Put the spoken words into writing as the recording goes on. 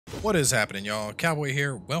What is happening, y'all? Cowboy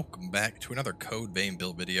here. Welcome back to another Code Vein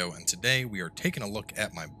build video, and today we are taking a look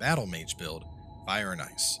at my Battle Mage build, Fire and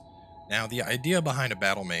Ice. Now, the idea behind a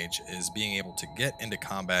Battle Mage is being able to get into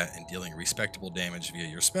combat and dealing respectable damage via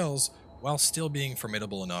your spells, while still being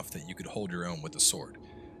formidable enough that you could hold your own with a sword.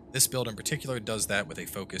 This build in particular does that with a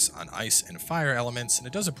focus on ice and fire elements, and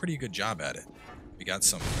it does a pretty good job at it. We got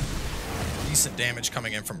some decent damage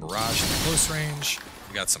coming in from barrage in the close range.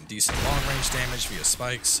 We got some decent long-range damage via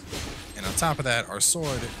spikes, and on top of that, our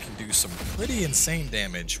sword can do some pretty insane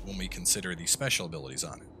damage when we consider the special abilities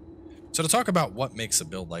on it. So to talk about what makes a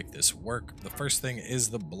build like this work, the first thing is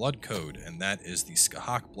the blood code, and that is the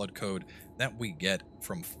skahak blood code that we get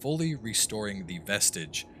from fully restoring the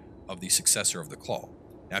vestige of the successor of the claw.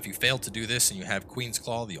 Now, if you fail to do this and you have Queen's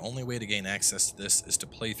Claw, the only way to gain access to this is to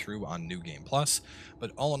play through on New Game Plus,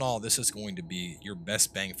 but all in all, this is going to be your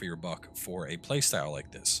best bang for your buck for a playstyle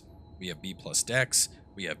like this. We have B plus Dex,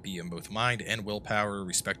 we have B in both Mind and Willpower,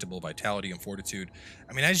 respectable Vitality and Fortitude.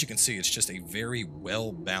 I mean, as you can see, it's just a very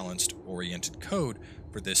well-balanced, oriented code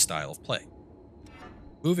for this style of play.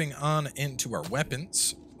 Moving on into our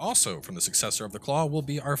weapons, also from the successor of the Claw, will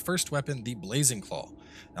be our first weapon, the Blazing Claw.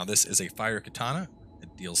 Now, this is a fire katana.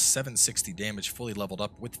 It deals 760 damage fully leveled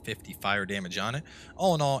up with 50 fire damage on it.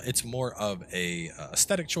 All in all, it's more of a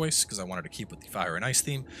aesthetic choice because I wanted to keep with the fire and ice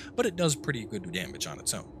theme, but it does pretty good damage on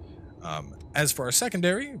its own. As for our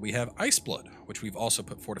secondary, we have Ice Blood, which we've also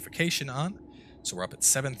put fortification on. So we're up at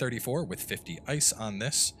 734 with 50 ice on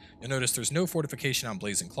this. You'll notice there's no fortification on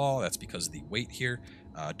Blazing Claw. That's because of the weight here.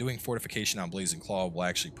 Doing fortification on Blazing Claw will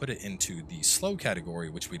actually put it into the slow category,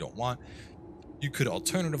 which we don't want. You could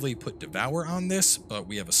alternatively put Devour on this, but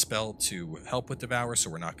we have a spell to help with Devour, so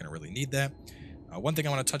we're not going to really need that. One thing I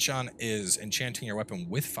want to touch on is enchanting your weapon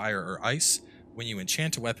with fire or ice. When you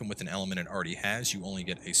enchant a weapon with an element it already has, you only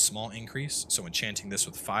get a small increase. So enchanting this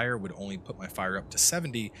with fire would only put my fire up to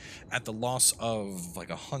 70 at the loss of like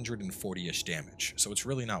 140-ish damage. So it's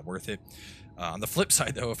really not worth it. On the flip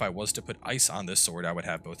side, though, if I was to put ice on this sword, I would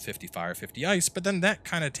have both 50 fire, 50 ice, but then that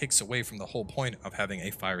kind of takes away from the whole point of having a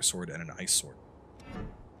fire sword and an ice sword.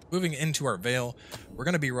 Moving into our Veil, we're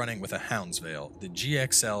going to be running with a Hound's Veil, the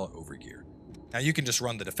GXL Overgear. Now, you can just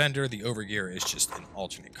run the Defender. The Overgear is just an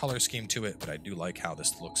alternate color scheme to it, but I do like how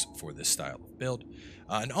this looks for this style of build.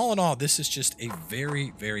 And all in all, this is just a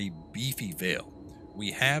very, very beefy Veil.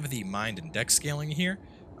 We have the Mind and Dex scaling here,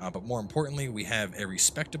 but more importantly, we have a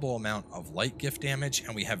respectable amount of light gift damage,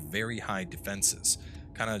 and we have very high defenses.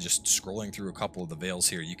 Kind of just scrolling through a couple of the Veils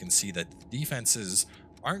here, you can see that the defenses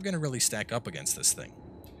aren't going to really stack up against this thing.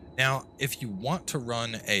 Now, if you want to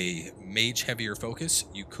run a mage heavier focus,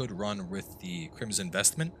 you could run with the Crimson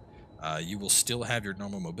Vestment. You will still have your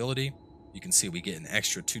normal mobility. You can see we get an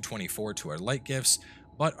extra 224 to our light gifts,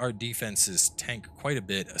 but our defenses tank quite a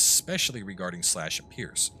bit, especially regarding slash and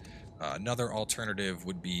pierce. Another alternative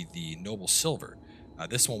would be the Noble Silver.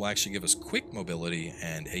 This one will actually give us quick mobility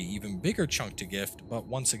and a even bigger chunk to gift, but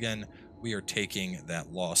once again, we are taking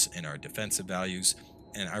that loss in our defensive values.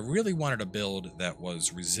 And I really wanted a build that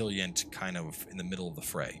was resilient, kind of in the middle of the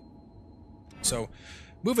fray. So,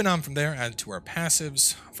 moving on from there, add to our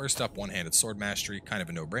passives. First up, One-Handed Sword Mastery, kind of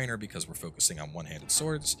a no-brainer because we're focusing on one-handed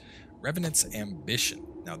swords. Revenant's Ambition.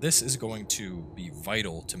 Now, this is going to be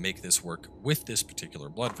vital to make this work with this particular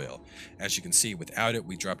Blood Veil. As you can see, without it,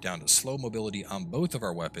 we drop down to slow mobility on both of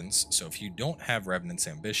our weapons. So if you don't have Revenant's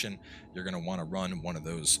Ambition, you're going to want to run one of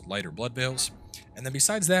those lighter Blood Veils. And then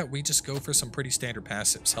besides that, we just go for some pretty standard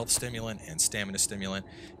passives, Health Stimulant and Stamina Stimulant,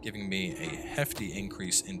 giving me a hefty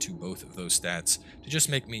increase into both of those stats to just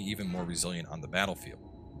make me even more resilient on the battlefield.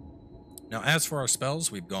 Now, as for our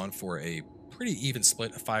spells, we've gone for a pretty even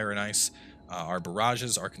split of fire and ice. Our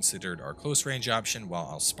barrages are considered our close range option, while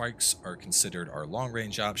our spikes are considered our long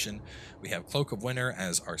range option. We have Cloak of Winter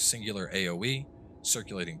as our singular AoE,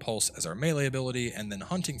 Circulating Pulse as our melee ability, and then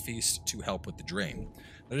Hunting Feast to help with the drain.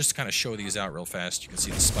 Now, just to kind of show these out real fast, you can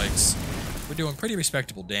see the spikes. We're doing pretty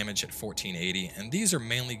respectable damage at 1480, and these are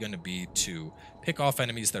mainly going to be to pick off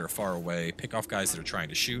enemies that are far away, pick off guys that are trying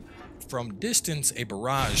to shoot. From distance, a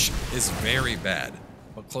barrage is very bad,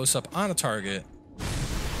 but close up on a target,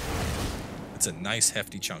 it's a nice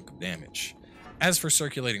hefty chunk of damage. As for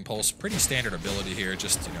Circulating Pulse, pretty standard ability here,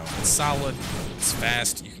 just, you know, it's solid, it's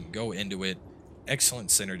fast, you can go into it. Excellent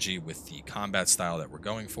synergy with the combat style that we're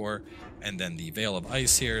going for. And then the Veil of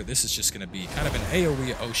Ice here, this is just going to be kind of an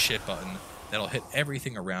AoE oh shit button that'll hit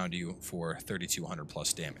everything around you for 3200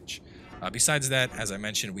 plus damage. Besides that, as I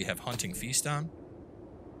mentioned, we have Hunting Feast on.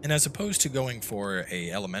 And as opposed to going for a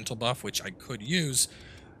elemental buff, which I could use,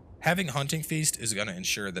 Having Hunting Feast is going to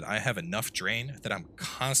ensure that I have enough drain that I'm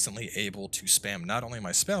constantly able to spam not only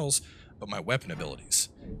my spells, but my weapon abilities.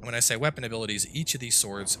 And when I say weapon abilities, each of these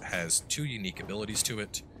swords has 2 unique abilities to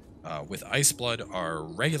it. With Ice Blood, our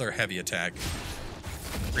regular heavy attack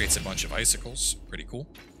creates a bunch of icicles. Pretty cool.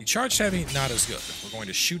 The charged heavy, not as good. We're going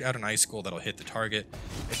to shoot out an icicle that'll hit the target.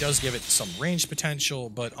 It does give it some range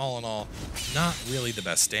potential, but all in all, not really the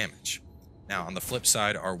best damage. Now, on the flip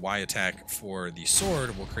side, our Y attack for the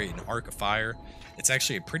sword will create an arc of fire. It's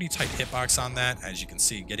actually a pretty tight hitbox on that. As you can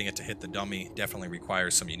see, getting it to hit the dummy definitely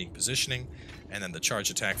requires some unique positioning. And then the charge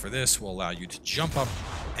attack for this will allow you to jump up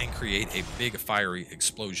and create a big fiery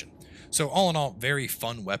explosion. So all in all, very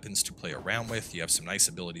fun weapons to play around with. You have some nice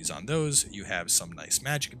abilities on those. You have some nice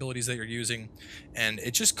magic abilities that you're using. And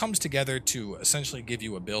it just comes together to essentially give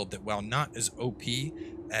you a build that, while not as OP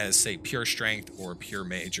as, say, pure strength or pure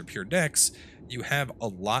mage or pure dex, you have a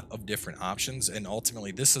lot of different options. And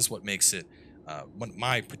ultimately, this is what makes it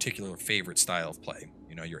my particular favorite style of play.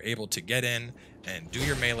 You know, you're able to get in and do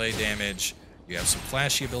your melee damage. You have some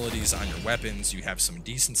flashy abilities on your weapons. You have some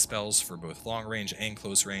decent spells for both long range and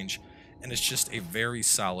close range. And it's just a very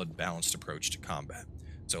solid, balanced approach to combat.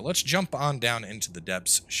 So let's jump on down into the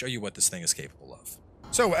depths, show you what this thing is capable of.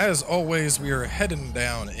 So as always, we are heading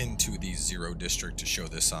down into the Zero District to show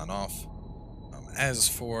this on off. As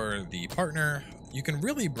for the partner, you can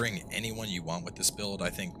really bring anyone you want with this build. I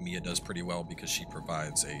think Mia does pretty well because she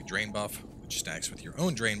provides a drain buff, which stacks with your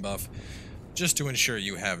own drain buff, just to ensure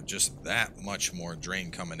you have just that much more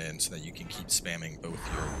drain coming in so that you can keep spamming both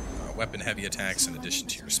your weapon heavy attacks in addition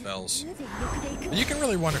to your spells. But you can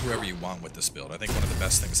really run whoever you want with this build. I think one of the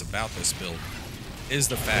best things about this build is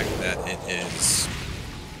the fact that it is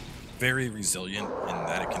very resilient in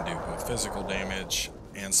that it can do both physical damage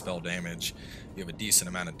and spell damage. You have a decent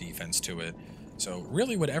amount of defense to it. So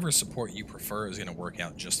really whatever support you prefer is going to work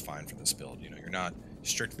out just fine for this build. You know, you're not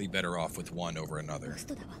strictly better off with one over another.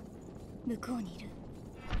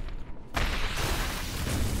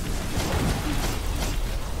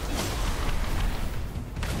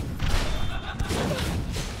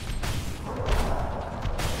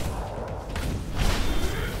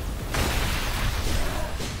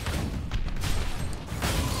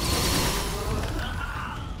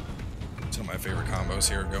 Some of my favorite combos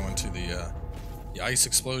here go into the ice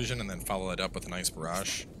explosion and then follow that up with an ice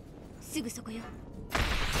barrage.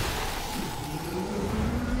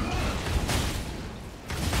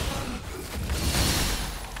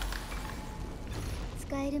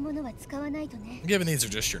 Given these are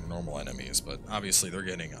just your normal enemies, but obviously they're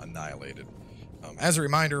getting annihilated. As a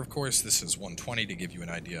reminder, of course, this is 120 to give you an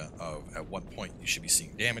idea of at what point you should be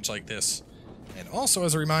seeing damage like this. And also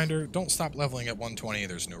as a reminder, don't stop leveling at 120.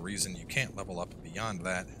 There's no reason you can't level up beyond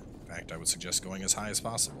that. In fact, I would suggest going as high as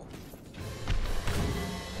possible.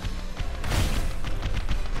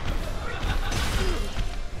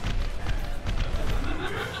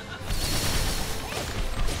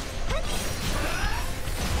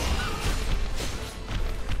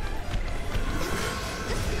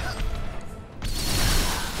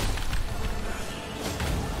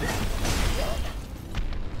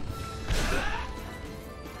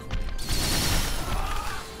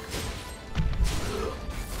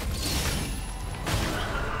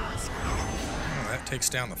 Takes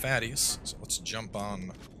down the fatties, so let's jump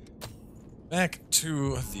on back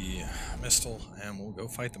to the Mistle and we'll go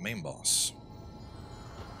fight the main boss.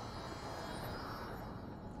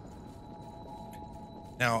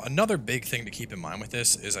 Now, another big thing to keep in mind with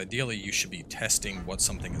this is ideally you should be testing what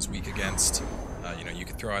something is weak against. You know, you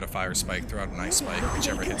can throw out a fire spike, throw out an ice spike,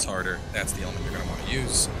 whichever hits harder, that's the element you're going to want to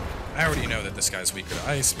use. I already know that this guy's weaker to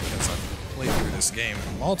ice because I've played through this game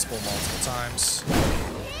multiple times.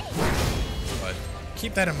 But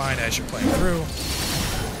keep that in mind as you're playing through.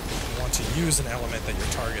 You want to use an element that your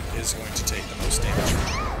target is going to take the most damage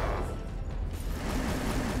from.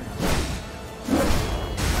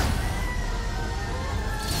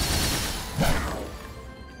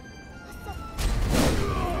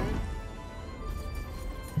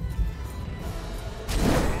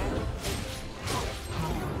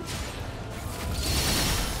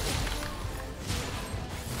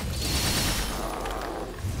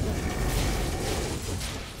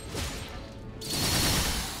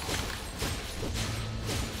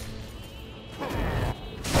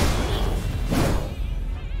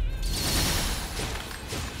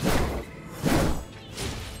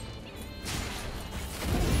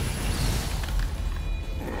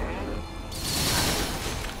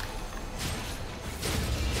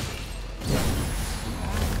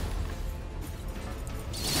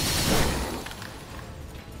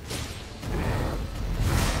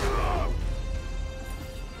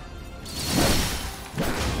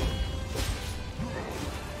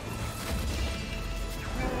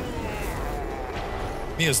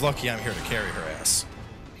 Mia's lucky I'm here to carry her ass.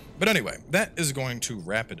 But anyway, that is going to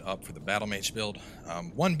wrap it up for the Battle Mage build.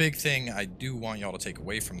 One big thing I do want y'all to take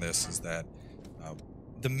away from this is that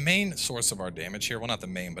the main source of our damage here, well, not the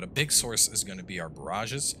main, but a big source is going to be our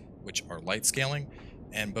barrages, which are light scaling,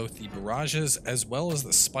 and both the barrages as well as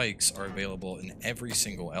the spikes are available in every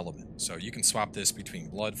single element. So you can swap this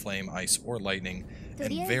between blood, flame, ice, or lightning,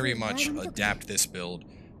 and very much adapt this build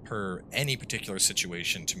per any particular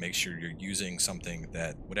situation to make sure you're using something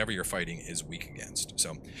that whatever you're fighting is weak against.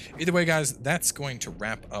 So either way, guys, that's going to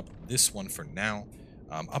wrap up this one for now.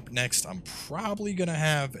 Up next, I'm probably going to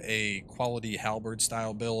have a quality halberd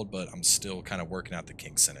style build, but I'm still kind of working out the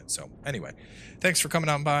kinks in it. So anyway, thanks for coming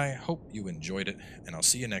on by. Hope you enjoyed it, and I'll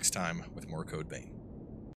see you next time with more Code Vein.